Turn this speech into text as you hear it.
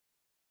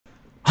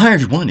Hi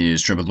everyone,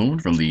 it's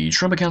Trumpet from the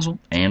Trumpet Council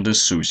and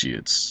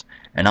Associates,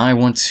 and I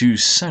want to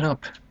set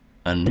up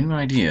a new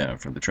idea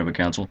for the Trumpet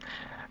Council.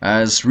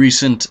 As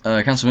recent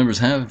council members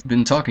have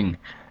been talking,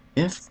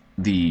 if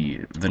the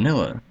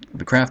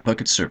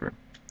Craftbukkit server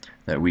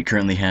that we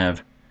currently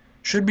have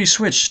should be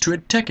switched to a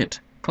Tekkit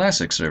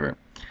Classic server,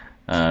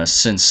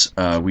 since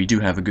we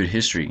do have a good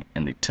history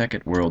in the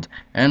Tekkit world,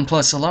 and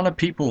plus a lot of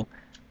people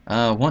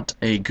want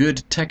a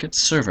good Tekkit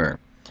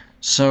server.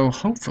 So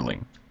hopefully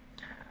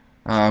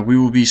we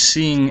will be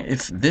seeing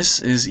if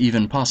this is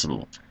even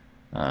possible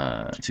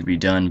to be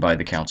done by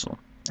the council.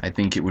 I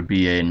think it would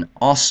be an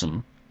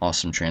awesome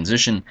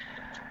transition,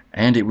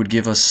 and it would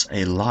give us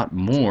a lot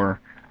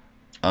more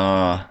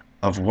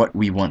of what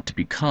we want to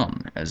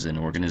become as an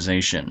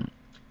organization.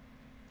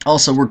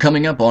 Also, we're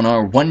coming up on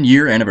our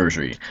 1-year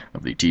anniversary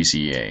of the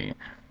TCA,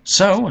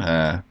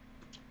 so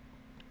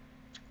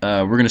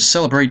we're going to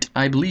celebrate,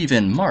 I believe,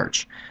 in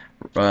March.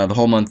 The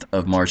whole month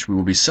of March we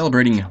will be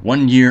celebrating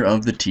 1 year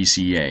of the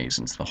TCA,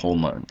 since the whole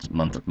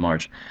month of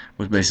March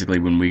was basically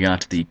when we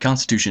got the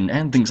Constitution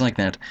and things like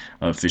that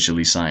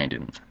officially signed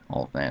and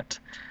all of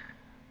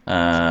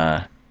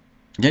that.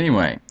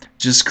 Anyway,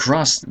 just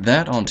cross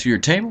that onto your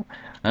table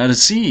to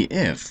see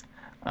if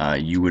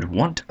you would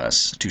want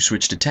us to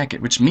switch to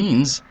Tekkit, which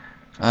means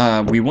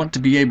we want to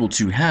be able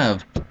to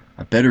have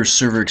a better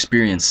server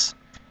experience.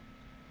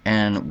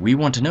 And we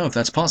want to know if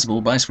that's possible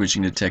by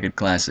switching to Tekkit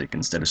Classic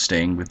instead of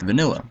staying with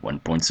vanilla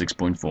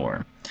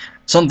 1.6.4.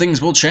 Some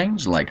things will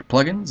change, like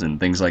plugins and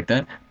things like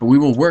that, but we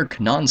will work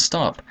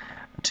non-stop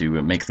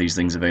to make these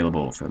things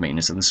available for the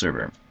maintenance of the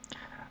server.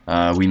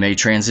 We may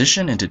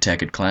transition into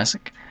Tekkit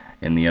Classic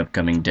in the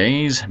upcoming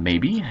days,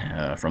 maybe,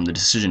 from the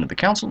decision of the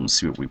council, and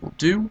see what we will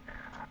do.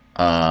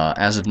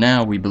 As of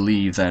now, we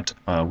believe that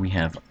we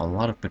have a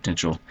lot of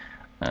potential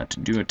to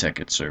do a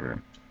Tekkit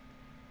server.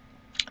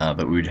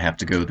 But we would have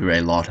to go through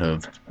a lot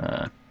of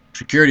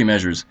security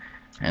measures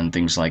and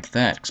things like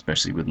that,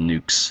 especially with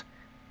nukes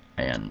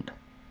and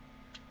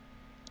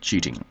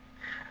cheating.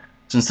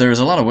 Since there's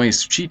a lot of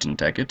ways to cheat in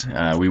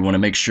Tekkit, we want to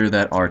make sure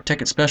that our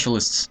Tekkit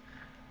specialists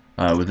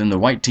within the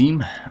white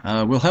team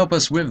will help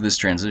us with this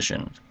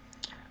transition.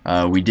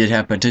 We did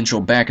have potential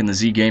back in the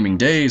Z Gaming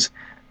days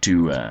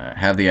to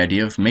have the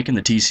idea of making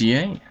the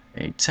TCA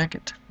a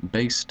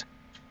Tekkit-based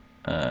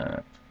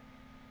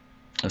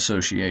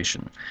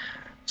association.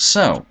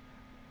 So,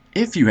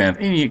 if you have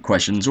any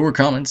questions or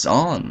comments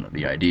on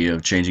the idea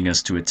of changing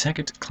us to a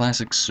Tekkit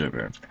Classic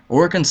server,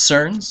 or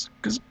concerns,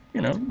 because,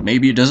 you know,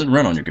 maybe it doesn't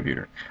run on your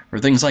computer, or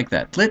things like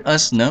that, let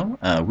us know.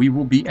 We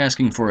will be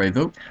asking for a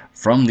vote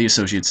from the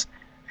associates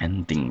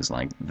and things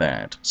like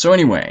that. So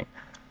anyway,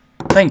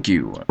 thank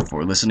you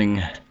for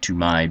listening to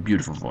my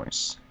beautiful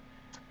voice.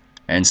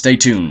 And stay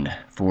tuned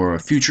for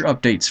future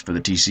updates for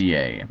the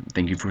TCA.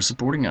 Thank you for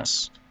supporting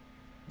us,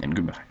 and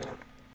goodbye.